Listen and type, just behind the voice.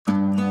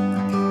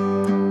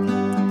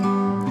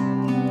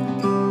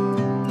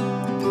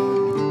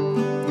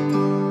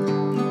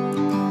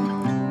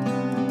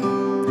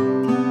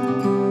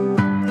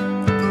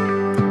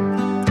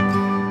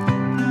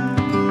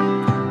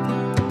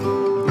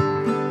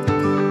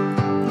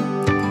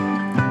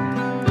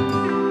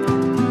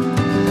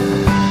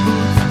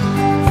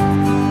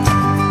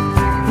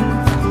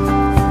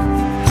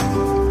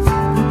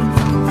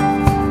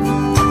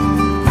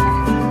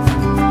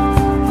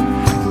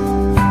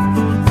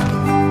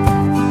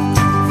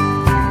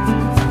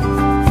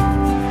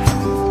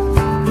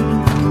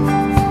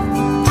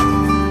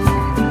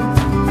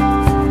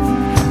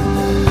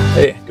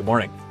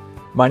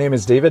My name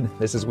is David.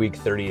 This is week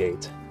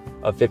 38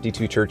 of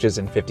 52 churches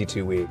in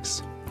 52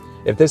 weeks.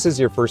 If this is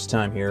your first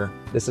time here,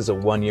 this is a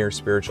one-year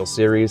spiritual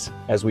series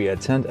as we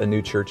attend a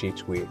new church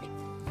each week.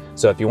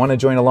 So if you want to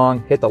join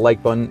along, hit the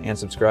like button and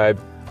subscribe.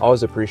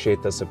 Always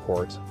appreciate the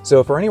support.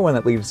 So for anyone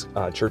that leaves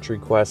church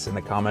requests in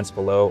the comments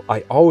below, I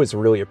always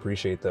really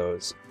appreciate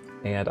those.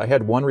 And I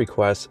had one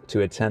request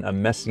to attend a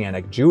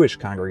Messianic Jewish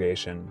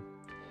congregation.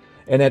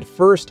 And at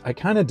first, I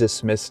kind of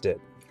dismissed it.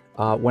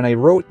 When I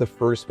wrote the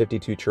first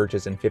 52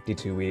 churches in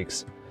 52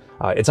 weeks,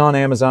 it's on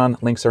Amazon,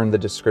 links are in the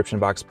description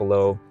box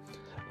below.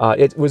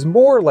 It was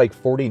more like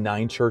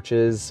 49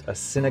 churches, a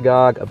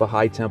synagogue, a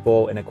Baha'i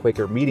temple, and a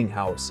Quaker meeting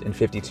house in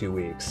 52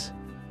 weeks.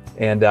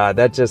 And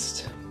that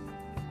just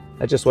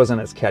wasn't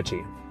as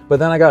catchy. But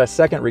then I got a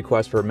second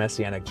request for a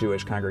Messianic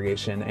Jewish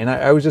congregation, and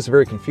I was just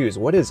very confused.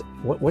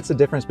 What's the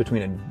difference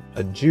between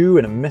a Jew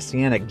and a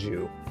Messianic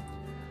Jew?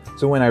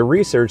 So when I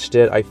researched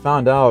it, I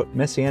found out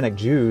Messianic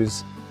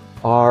Jews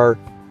are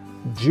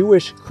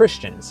Jewish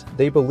Christians.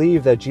 They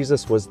believe that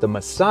Jesus was the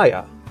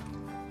Messiah.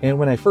 And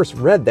when I first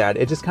read that,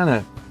 it just kind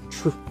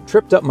of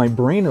tripped up my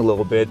brain a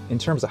little bit in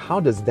terms of how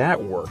does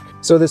that work.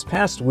 So this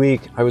past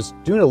week, I was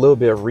doing a little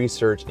bit of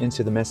research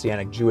into the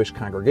Messianic Jewish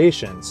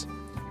congregations.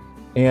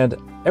 And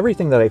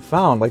everything that I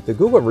found, like the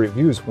Google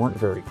reviews weren't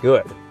very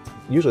good.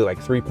 Usually like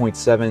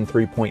 3.7,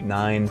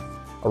 3.9,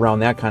 around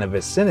that kind of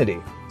vicinity.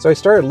 So I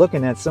started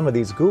looking at some of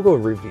these Google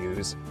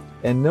reviews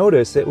and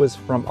noticed it was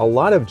from a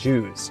lot of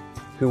Jews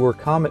who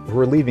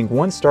were leaving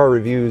one-star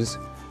reviews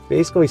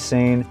basically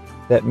saying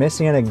that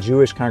Messianic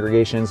Jewish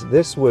congregations,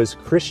 this was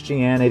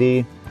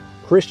Christianity,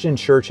 Christian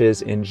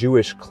churches in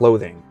Jewish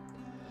clothing.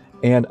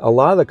 And a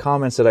lot of the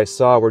comments that I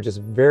saw were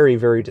just very,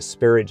 very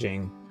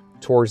disparaging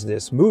towards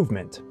this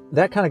movement.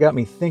 That kind of got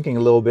me thinking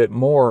a little bit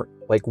more,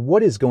 like,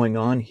 what is going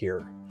on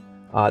here?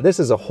 This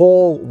is a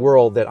whole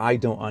world that I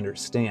don't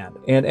understand.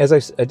 And as I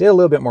did a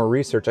little bit more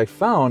research, I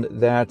found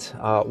that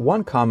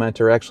one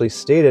commenter actually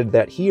stated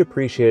that he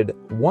appreciated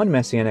one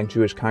Messianic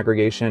Jewish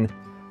congregation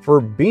for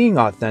being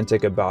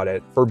authentic about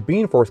it, for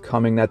being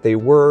forthcoming that they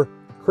were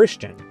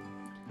Christian.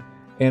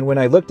 And when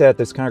I looked at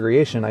this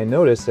congregation, I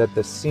noticed that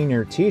the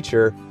senior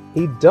teacher,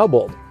 he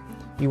doubled.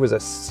 He was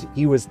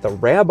the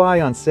rabbi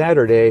on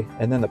Saturday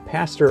and then the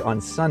pastor on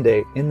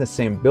Sunday in the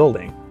same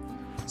building.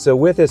 So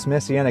with this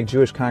Messianic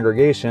Jewish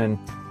congregation,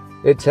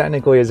 it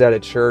technically is at a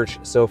church.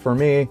 So for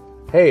me,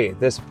 hey,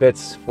 this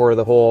fits for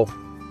the whole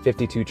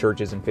 52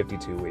 churches in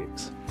 52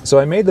 weeks. So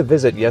I made the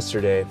visit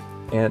yesterday,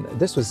 and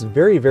this was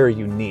very, very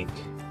unique.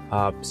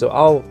 So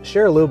I'll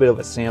share a little bit of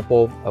a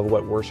sample of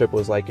what worship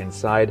was like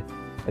inside,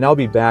 and I'll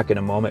be back in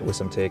a moment with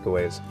some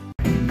takeaways.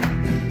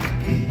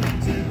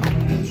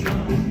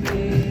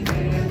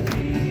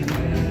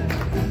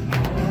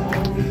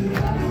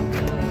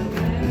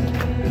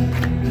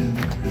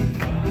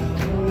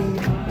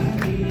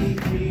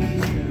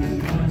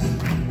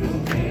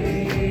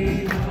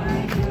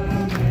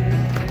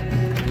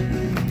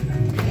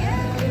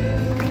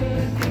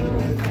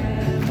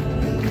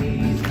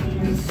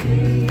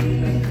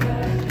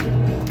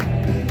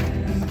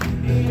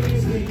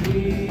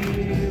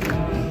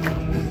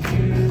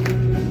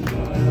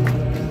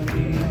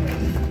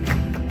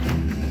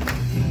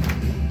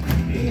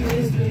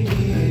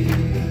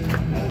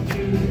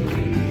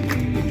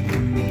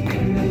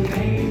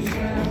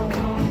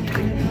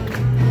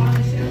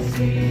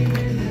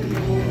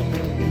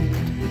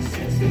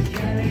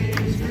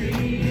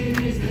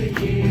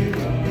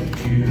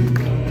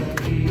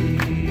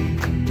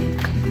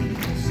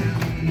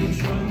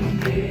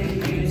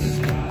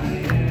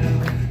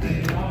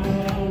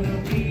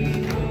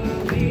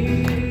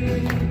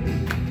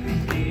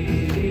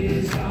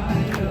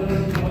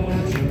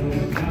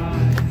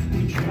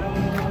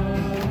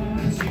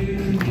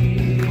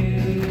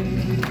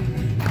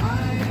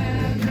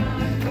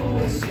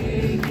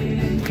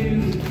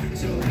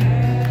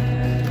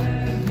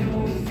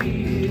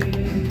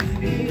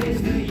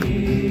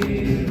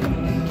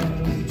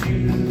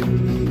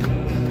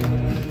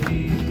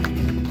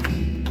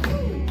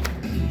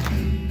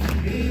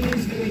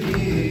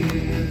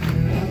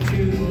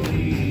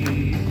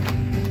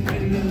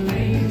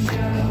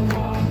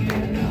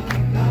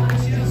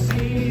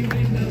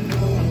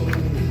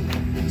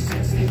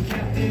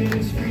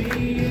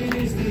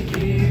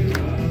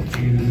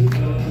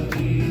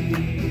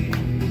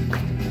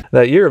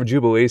 That Year of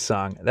Jubilee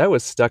song, that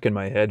was stuck in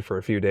my head for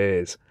a few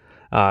days.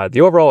 The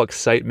overall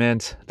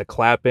excitement, the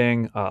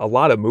clapping, a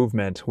lot of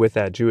movement with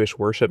that Jewish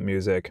worship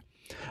music.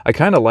 I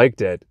kind of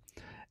liked it.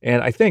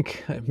 And I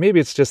think maybe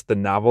it's just the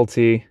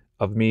novelty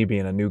of me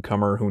being a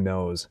newcomer, who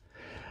knows.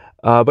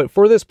 But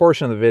for this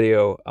portion of the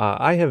video,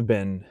 I have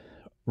been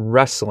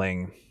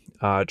wrestling,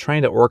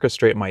 trying to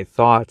orchestrate my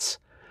thoughts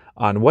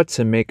on what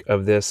to make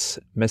of this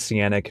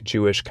Messianic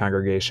Jewish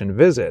congregation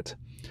visit.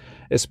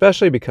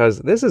 Especially because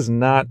this is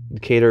not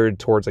catered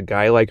towards a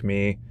guy like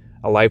me,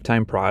 a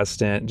lifetime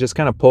Protestant, just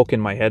kind of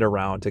poking my head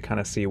around to kind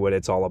of see what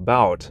it's all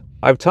about.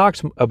 I've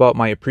talked about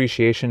my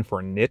appreciation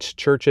for niche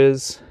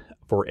churches,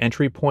 for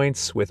entry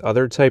points with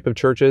other type of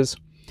churches.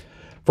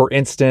 For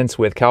instance,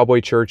 with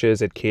cowboy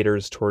churches, it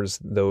caters towards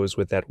those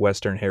with that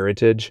Western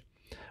heritage.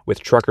 With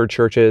trucker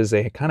churches,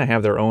 they kind of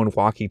have their own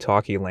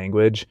walkie-talkie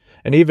language.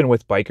 And even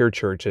with biker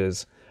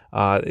churches,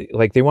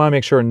 like they want to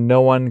make sure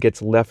no one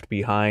gets left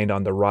behind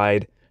on the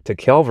ride to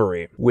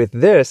Calvary. With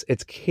this,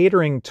 it's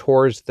catering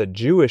towards the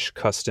Jewish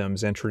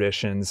customs and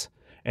traditions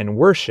and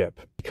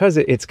worship, because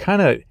it's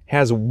kind of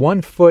has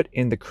one foot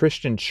in the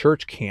Christian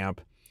church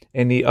camp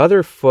and the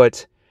other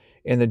foot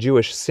in the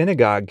Jewish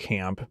synagogue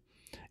camp.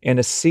 And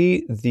to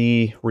see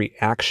the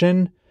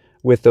reaction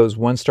with those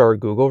one-star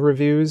Google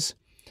reviews,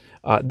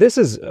 this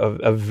is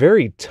a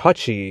very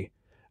touchy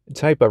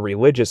type of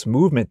religious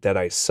movement that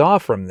I saw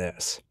from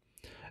this.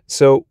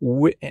 So,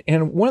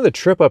 and one of the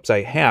trip-ups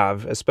I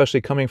have,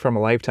 especially coming from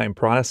a lifetime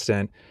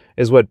Protestant,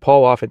 is what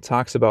Paul often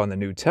talks about in the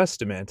New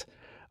Testament,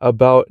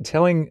 about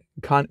telling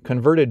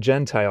converted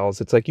Gentiles,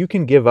 it's like you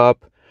can give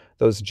up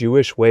those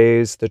Jewish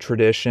ways, the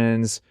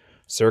traditions,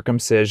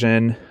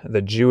 circumcision,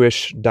 the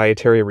Jewish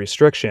dietary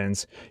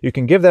restrictions. You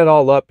can give that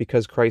all up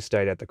because Christ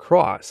died at the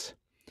cross.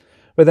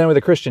 But then with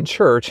the Christian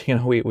church, you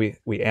know,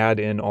 we add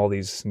in all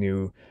these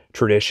new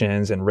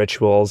traditions and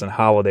rituals and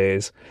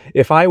holidays.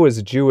 If I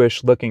was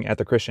Jewish looking at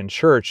the Christian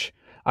church,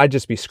 I'd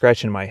just be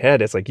scratching my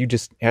head. It's like you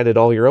just added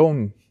all your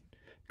own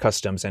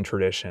customs and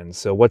traditions.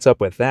 So what's up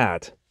with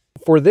that?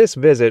 For this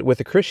visit with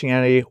the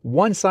Christianity,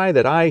 one side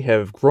that I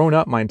have grown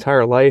up my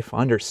entire life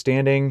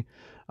understanding,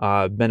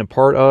 been a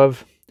part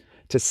of,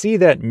 to see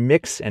that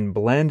mix and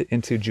blend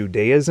into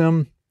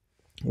Judaism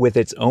with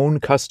its own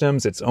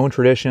customs, its own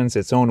traditions,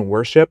 its own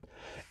worship,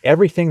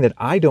 everything that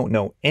I don't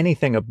know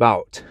anything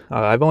about.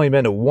 I've only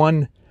been to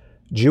one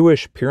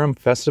Jewish Purim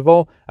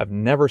festival. I've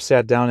never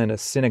sat down in a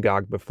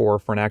synagogue before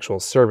for an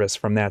actual service.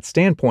 From that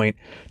standpoint,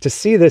 to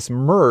see this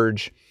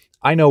merge,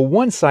 I know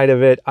one side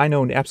of it, I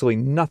know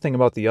absolutely nothing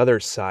about the other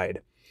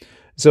side.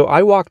 So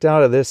I walked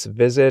out of this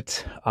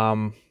visit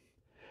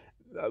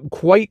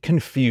quite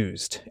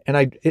confused.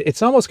 And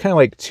it's almost kind of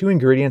like two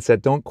ingredients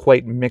that don't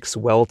quite mix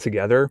well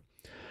together,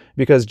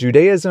 because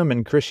Judaism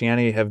and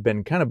Christianity have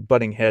been kind of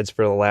butting heads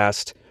for the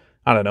last,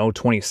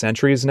 20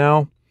 centuries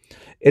now.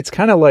 It's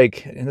kind of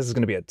like, and this is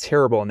going to be a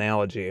terrible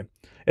analogy,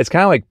 it's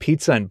kind of like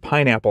pizza and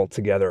pineapple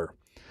together.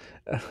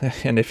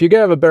 And if you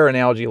have a better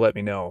analogy, let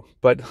me know.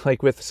 But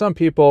like with some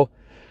people,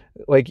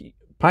 like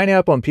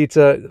pineapple and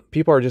pizza,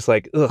 people are just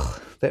like,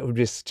 ugh, that would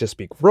just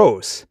be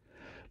gross.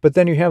 But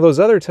then you have those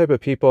other type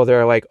of people that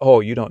are like, oh,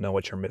 you don't know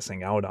what you're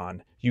missing out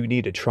on. You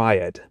need to try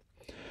it.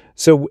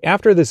 So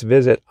after this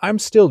visit, I'm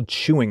still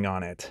chewing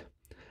on it.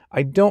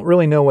 I don't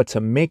really know what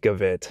to make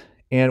of it.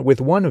 And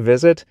with one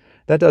visit,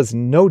 that does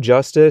no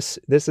justice.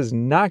 This is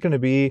not going to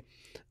be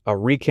a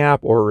recap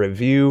or a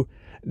review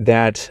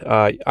that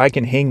I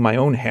can hang my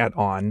own hat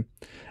on.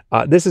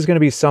 This is going to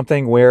be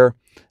something where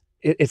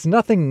it's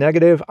nothing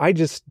negative. I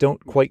just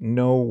don't quite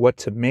know what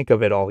to make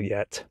of it all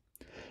yet.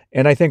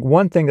 And I think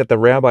one thing that the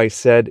rabbi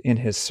said in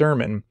his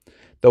sermon,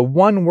 the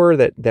one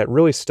word that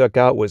really stuck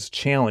out was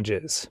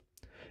challenges.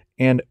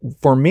 And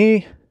for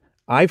me,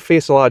 I've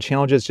faced a lot of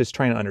challenges just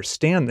trying to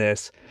understand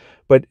this,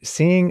 but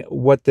seeing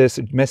what this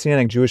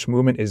Messianic Jewish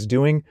movement is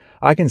doing,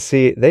 I can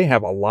see they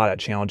have a lot of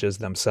challenges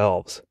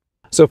themselves.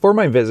 So for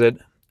my visit,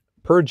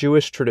 per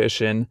Jewish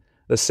tradition,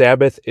 the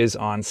Sabbath is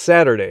on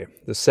Saturday,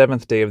 the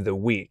seventh day of the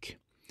week.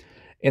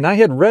 And I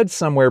had read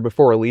somewhere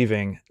before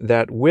leaving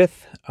that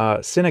with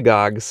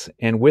synagogues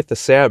and with the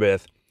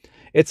Sabbath,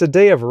 it's a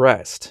day of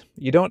rest.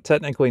 You don't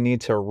technically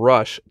need to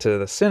rush to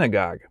the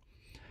synagogue.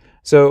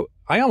 So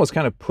I almost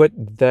kind of put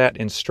that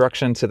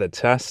instruction to the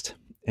test,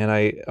 and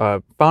I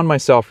found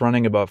myself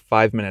running about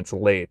 5 minutes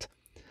late.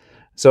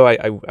 So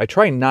I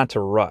try not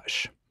to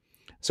rush.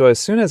 So as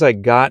soon as I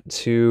got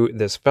to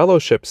this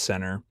fellowship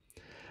center,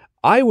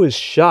 I was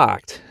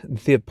shocked.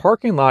 The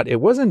parking lot, it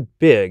wasn't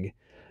big,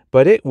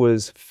 but it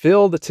was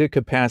filled to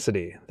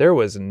capacity. There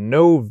was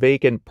no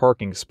vacant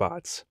parking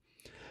spots.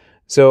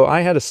 So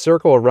I had to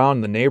circle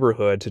around the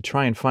neighborhood to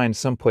try and find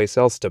someplace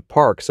else to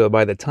park. So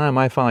by the time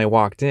I finally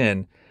walked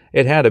in,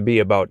 it had to be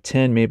about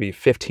 10, maybe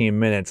 15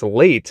 minutes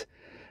late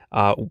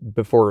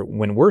before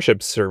when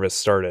worship service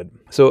started.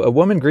 So a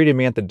woman greeted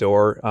me at the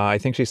door. I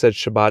think she said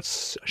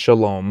Shabbat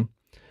Shalom.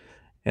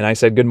 And I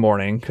said good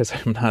morning, because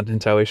I'm not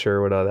entirely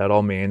sure what that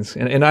all means.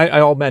 And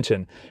I'll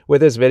mention,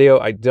 with this video,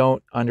 I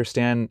don't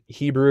understand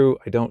Hebrew.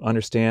 I don't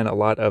understand a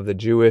lot of the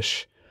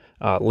Jewish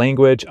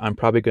language. I'm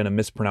probably going to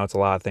mispronounce a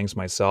lot of things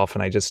myself,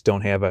 and I just don't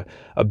have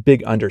a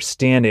big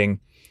understanding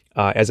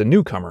as a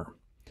newcomer.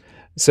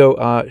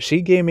 So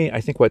she gave me,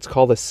 I think, what's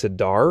called a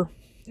siddur.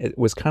 It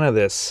was kind of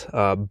this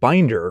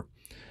binder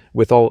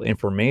with all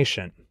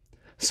information.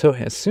 So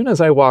as soon as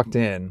I walked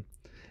in,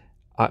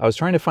 I was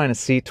trying to find a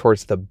seat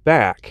towards the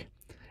back.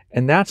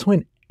 And that's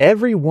when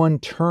everyone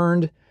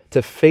turned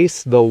to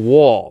face the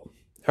wall.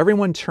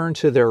 Everyone turned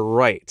to their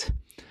right.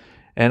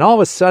 And all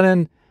of a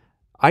sudden,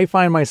 I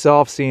find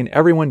myself seeing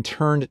everyone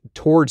turned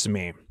towards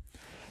me.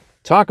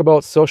 Talk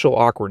about social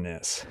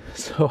awkwardness.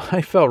 So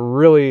I felt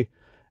really,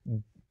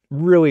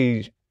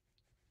 really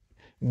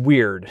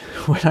weird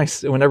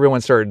when everyone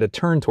started to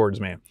turn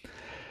towards me.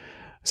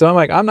 So I'm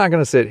like, I'm not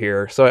going to sit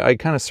here. So I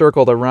kind of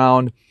circled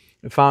around,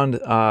 found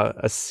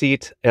a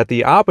seat at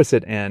the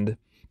opposite end,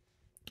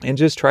 and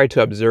just tried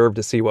to observe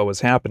to see what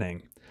was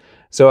happening.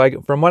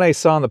 So from what I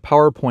saw in the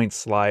PowerPoint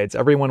slides,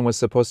 everyone was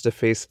supposed to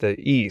face the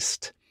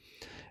east,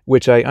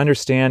 which I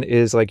understand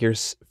is like you're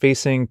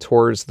facing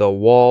towards the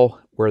wall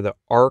where the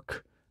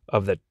Ark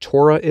of the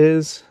Torah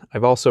is.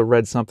 I've also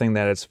read something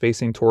that it's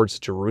facing towards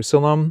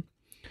Jerusalem.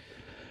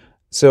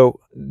 So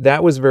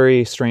that was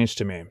very strange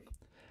to me.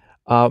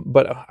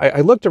 But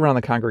I looked around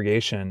the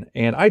congregation,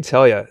 and I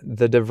tell you,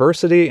 the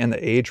diversity and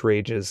the age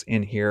ranges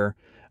in here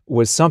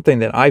was something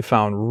that I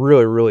found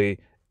really, really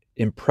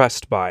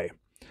impressed by.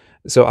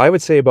 So I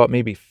would say about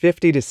maybe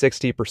 50 to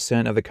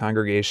 60% of the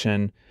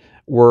congregation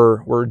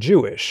were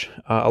Jewish.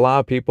 A lot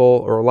of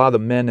people, or a lot of the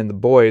men and the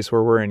boys,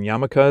 were wearing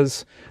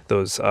yarmulkes,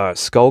 those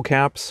skull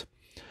caps,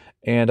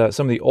 and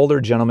some of the older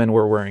gentlemen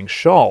were wearing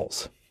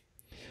shawls.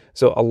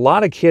 So a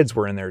lot of kids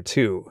were in there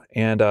too,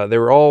 and they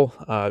were all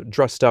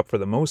dressed up for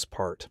the most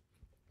part.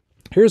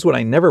 Here's what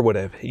I never would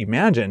have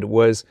imagined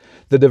was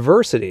the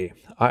diversity.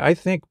 I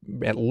think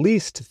at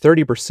least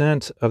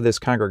 30% of this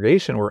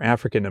congregation were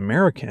African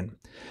American.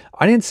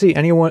 I didn't see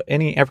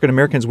any African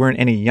Americans wearing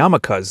any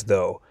yarmulkes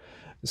though.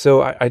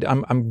 So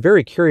I'm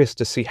very curious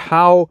to see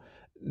how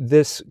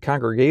this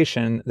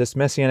congregation, this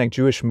Messianic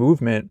Jewish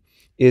movement,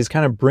 is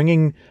kind of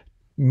bringing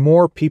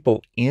more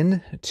people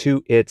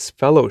into its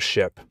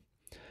fellowship.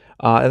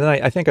 And then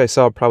I think I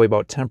saw probably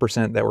about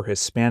 10% that were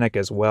Hispanic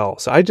as well.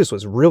 So I just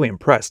was really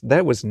impressed.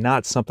 That was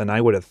not something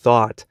I would have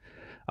thought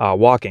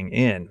walking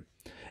in.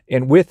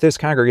 And with this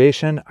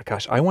congregation,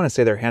 gosh, I want to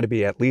say there had to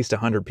be at least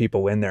 100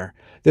 people in there.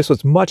 This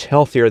was much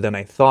healthier than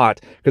I thought,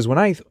 because when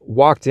I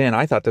walked in,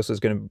 I thought this was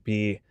going to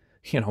be,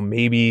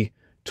 maybe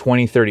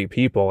 20, 30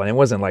 people, and it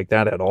wasn't like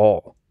that at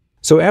all.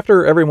 So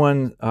after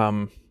everyone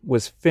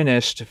was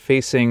finished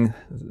facing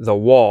the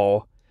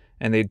wall,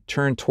 and they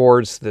turned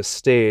towards the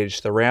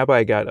stage, the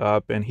rabbi got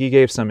up and he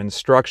gave some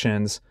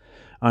instructions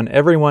on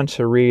everyone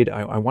to read.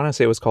 I want to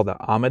say it was called the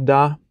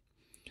Amidah.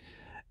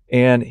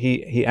 And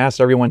he asked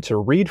everyone to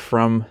read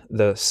from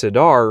the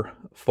Siddur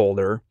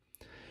folder.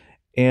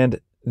 And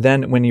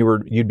then when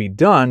you'd be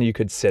done, you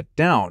could sit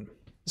down.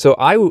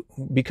 So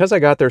because I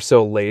got there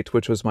so late,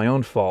 which was my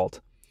own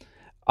fault,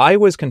 I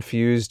was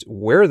confused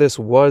where this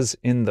was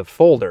in the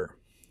folder.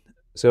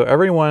 So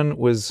everyone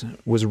was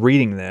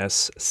reading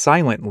this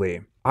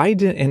silently.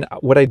 And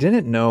what I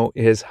didn't know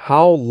is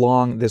how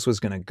long this was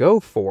going to go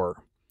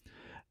for.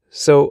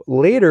 So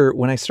later,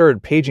 when I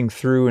started paging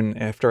through, and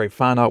after I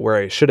found out where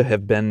I should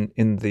have been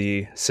in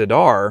the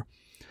Siddur,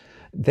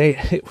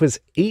 it was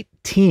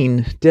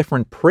 18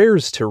 different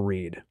prayers to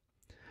read.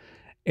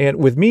 And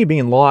with me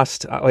being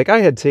lost, I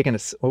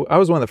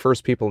was one of the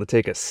first people to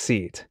take a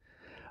seat.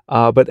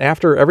 But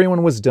after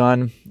everyone was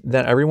done,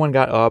 then everyone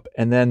got up,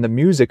 and then the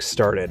music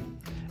started.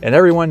 And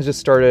everyone just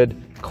started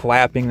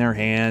clapping their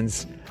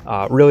hands,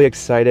 really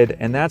excited.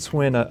 And that's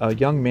when a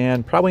young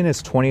man, probably in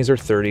his 20s or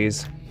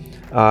 30s,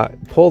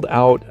 pulled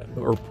out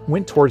or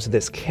went towards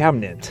this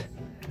cabinet,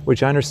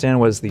 which I understand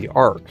was the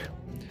Ark.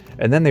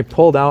 And then they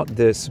pulled out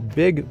this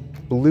big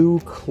blue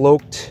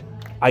cloaked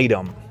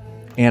item.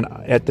 And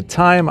at the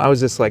time, I was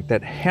just like,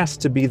 that has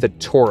to be the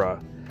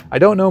Torah. I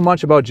don't know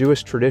much about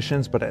Jewish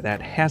traditions, but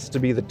that has to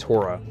be the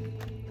Torah.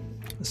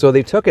 So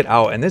they took it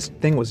out, and this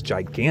thing was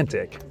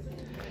gigantic.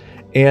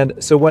 And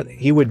so what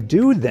he would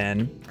do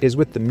then is,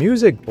 with the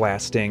music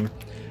blasting,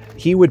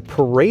 he would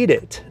parade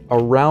it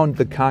around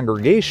the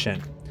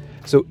congregation.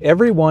 So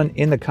everyone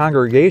in the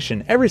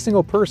congregation, every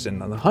single person,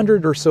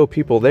 100 or so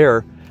people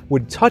there,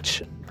 would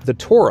touch the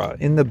Torah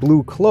in the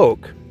blue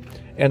cloak.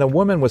 And a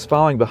woman was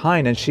following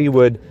behind, and she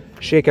would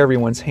shake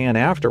everyone's hand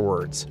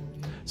afterwards.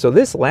 So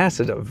this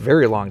lasted a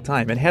very long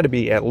time. It had to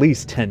be at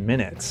least 10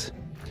 minutes.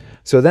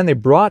 So then they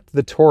brought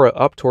the Torah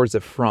up towards the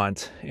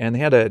front, and they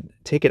had to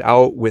take it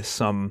out with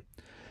some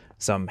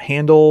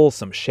handles,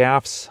 some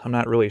shafts, I'm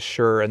not really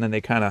sure, and then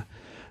they kind of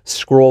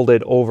scrolled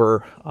it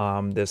over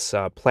this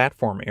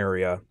platform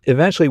area.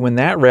 Eventually, when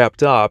that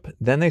wrapped up,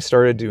 then they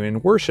started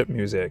doing worship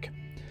music.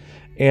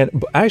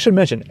 And I should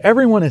mention,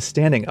 everyone is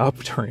standing up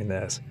during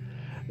this.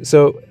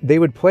 So they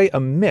would play a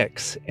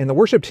mix, and the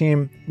worship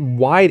team,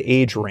 wide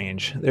age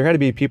range. There had to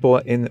be people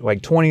in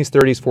like 20s,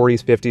 30s,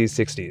 40s,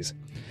 50s,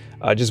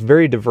 60s, just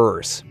very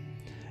diverse.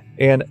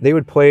 And they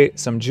would play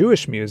some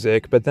Jewish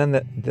music, but then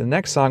the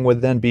next song would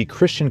then be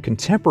Christian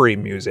contemporary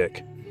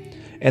music.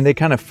 And they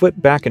kind of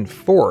flipped back and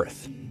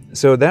forth.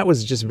 So that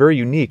was just very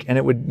unique.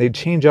 And they'd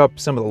change up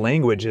some of the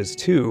languages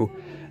too,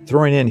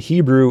 throwing in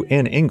Hebrew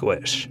and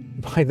English.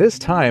 By this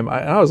time,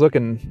 I was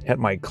looking at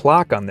my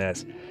clock on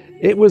this.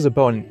 It was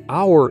about an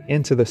hour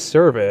into the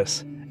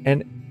service,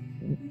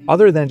 and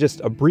other than just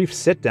a brief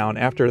sit down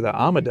after the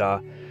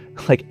Amidah,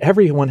 like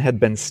everyone had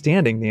been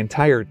standing the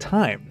entire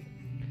time.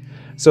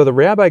 So the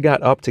rabbi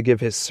got up to give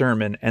his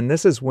sermon, and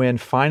this is when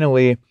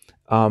finally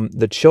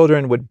the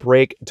children would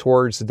break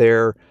towards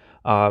their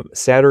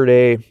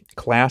Saturday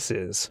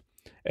classes,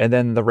 and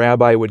then the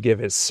rabbi would give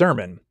his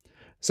sermon.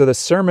 So the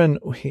sermon,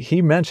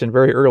 he mentioned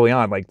very early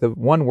on, like the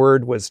one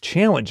word was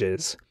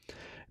challenges,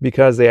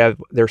 because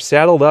they're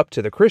saddled up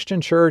to the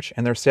Christian church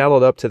and they're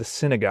saddled up to the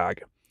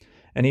synagogue.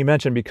 And he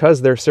mentioned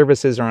because their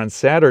services are on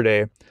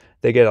Saturday,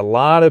 they get a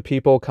lot of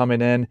people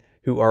coming in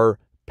who are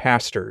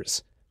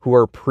pastors, who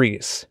are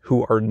priests,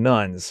 who are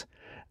nuns,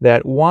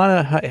 that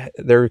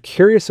they're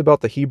curious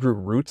about the Hebrew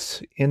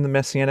roots in the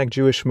Messianic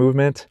Jewish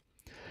movement.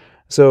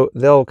 So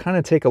they'll kind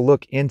of take a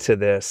look into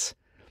this,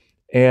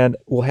 and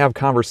we'll have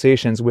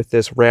conversations with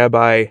this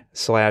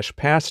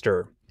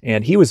rabbi/pastor.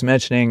 And he was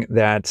mentioning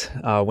that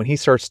when he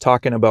starts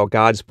talking about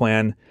God's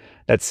plan,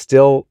 that's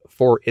still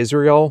for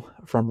Israel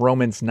from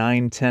Romans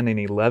 9, 10, and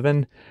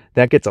 11,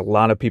 that gets a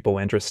lot of people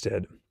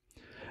interested.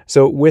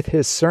 So with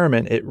his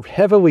sermon, it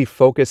heavily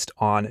focused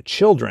on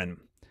children.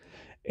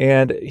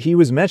 And he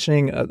was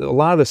mentioning a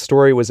lot of the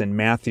story was in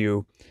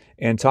Matthew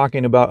and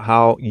talking about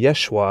how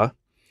Yeshua,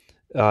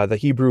 the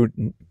Hebrew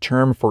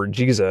term for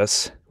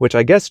Jesus, which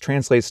I guess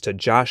translates to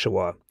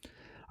Joshua.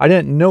 I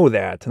didn't know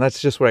that, and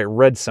that's just what I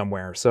read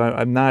somewhere. So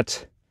I'm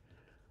not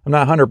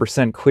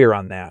 100% clear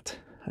on that.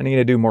 I need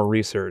to do more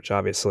research,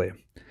 obviously.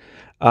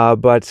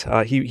 But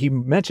he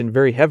mentioned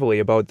very heavily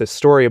about the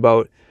story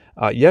about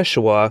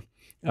Yeshua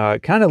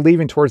kind of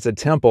leaving towards the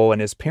temple,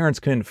 and his parents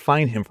couldn't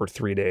find him for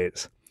 3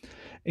 days.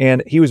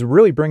 And he was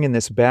really bringing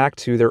this back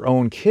to their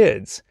own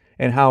kids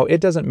and how it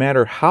doesn't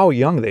matter how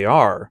young they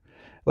are.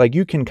 Like,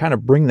 you can kind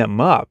of bring them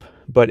up,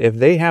 but if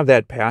they have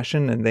that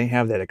passion and they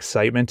have that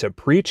excitement to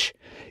preach,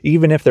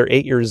 even if they're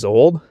 8 years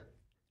old,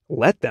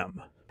 let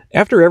them.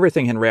 After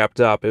everything had wrapped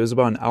up, it was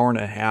about an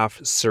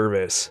hour-and-a-half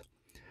service.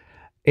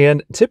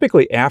 And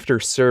typically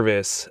after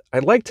service,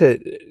 I'd like to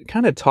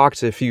kind of talk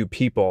to a few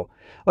people.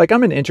 Like,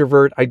 I'm an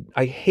introvert.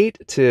 I hate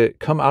to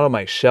come out of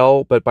my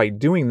shell, but by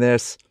doing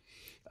this,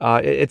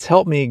 it's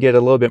helped me get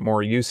a little bit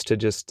more used to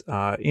just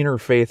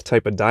interfaith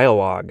type of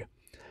dialogue.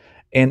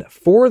 And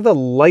for the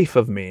life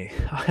of me,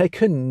 I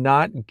could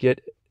not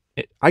get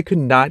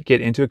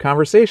into a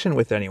conversation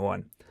with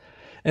anyone.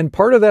 And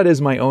part of that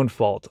is my own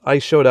fault. I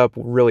showed up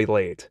really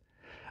late.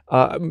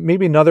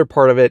 Maybe another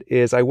part of it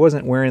is I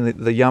wasn't wearing the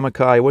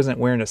yarmulke. I wasn't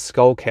wearing a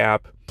skull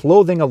cap.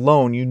 Clothing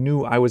alone, you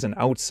knew I was an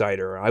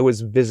outsider. I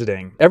was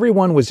visiting.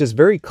 Everyone was just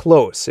very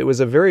close. It was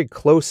a very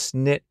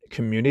close-knit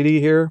community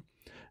here.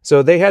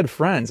 So they had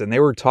friends and they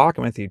were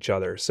talking with each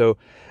other. So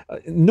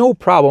no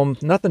problem,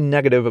 nothing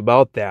negative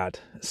about that.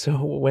 So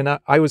when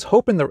I was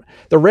hoping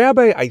the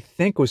rabbi, I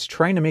think, was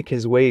trying to make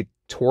his way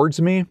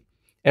towards me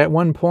at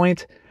one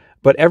point,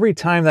 but every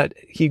time that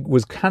he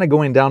was kind of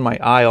going down my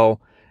aisle,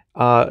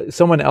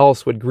 someone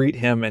else would greet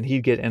him and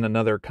he'd get in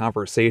another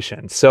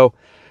conversation. So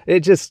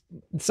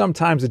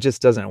sometimes it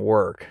just doesn't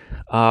work.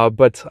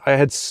 But I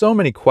had so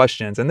many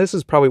questions, and this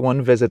is probably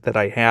one visit that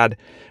I had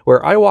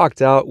where I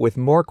walked out with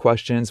more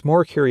questions,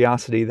 more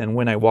curiosity than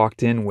when I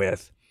walked in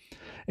with.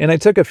 And I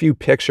took a few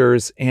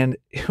pictures, and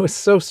it was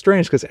so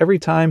strange because every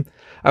time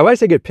I wanted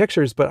to get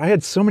pictures, but I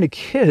had so many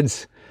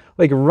kids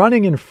like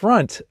running in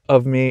front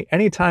of me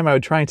anytime I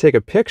would try and take a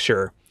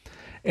picture,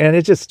 and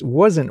it just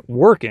wasn't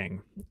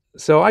working.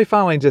 So I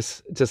finally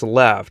just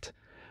left.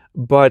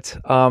 But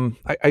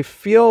I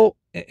feel,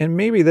 and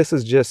maybe this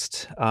is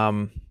just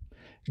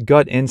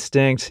gut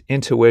instinct,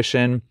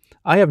 intuition,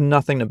 I have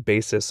nothing to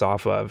base this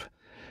off of,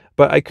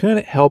 but I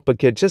couldn't help but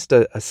get just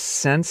a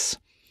sense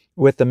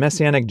with the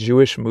Messianic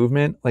Jewish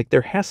movement, like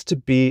there has to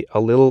be a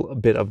little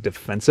bit of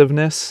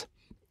defensiveness,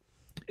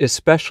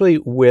 especially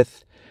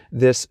with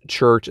this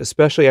church,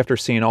 especially after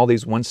seeing all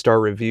these one-star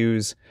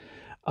reviews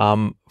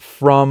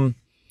from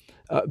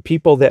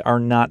people that are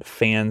not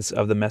fans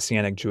of the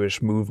Messianic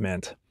Jewish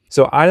movement.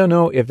 So I don't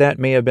know if that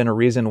may have been a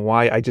reason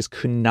why I just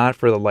could not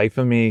for the life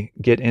of me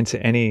get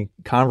into any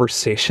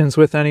conversations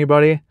with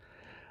anybody.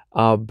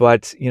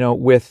 But,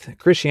 with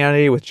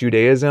Christianity, with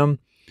Judaism,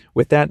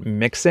 with that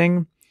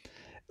mixing,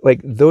 like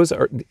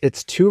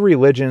it's two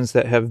religions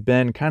that have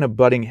been kind of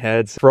butting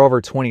heads for over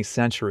 20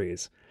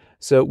 centuries.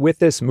 So with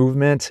this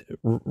movement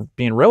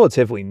being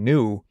relatively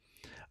new,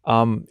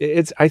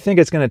 I think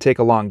it's going to take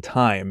a long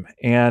time.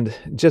 And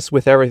just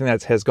with everything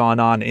that has gone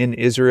on in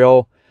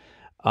Israel,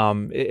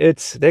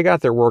 they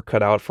got their work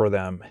cut out for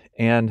them.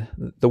 And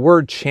the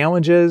word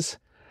challenges,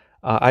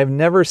 I've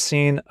never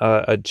seen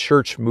a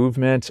church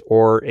movement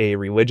or a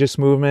religious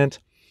movement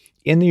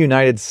in the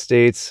United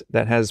States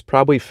that has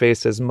probably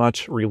faced as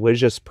much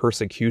religious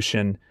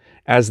persecution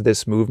as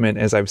this movement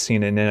as I've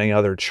seen in any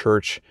other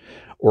church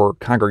or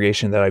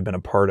congregation that I've been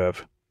a part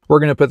of. We're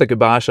going to put the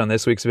kibosh on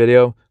this week's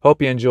video.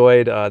 Hope you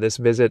enjoyed this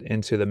visit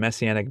into the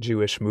Messianic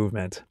Jewish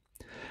movement.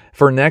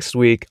 For next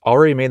week, I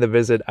already made the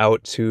visit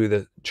out to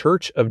the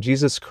Church of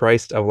Jesus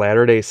Christ of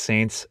Latter-day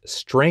Saints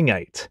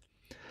Stringite.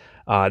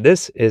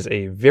 This is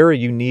a very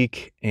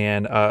unique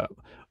and a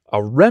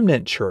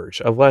remnant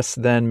church of less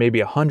than maybe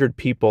 100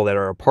 people that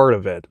are a part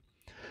of it.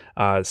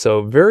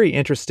 So very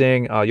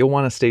interesting. You'll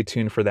want to stay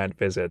tuned for that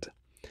visit.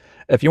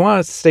 If you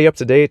want to stay up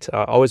to date,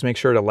 always make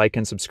sure to like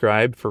and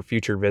subscribe for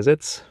future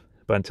visits.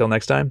 But until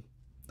next time,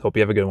 hope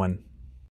you have a good one.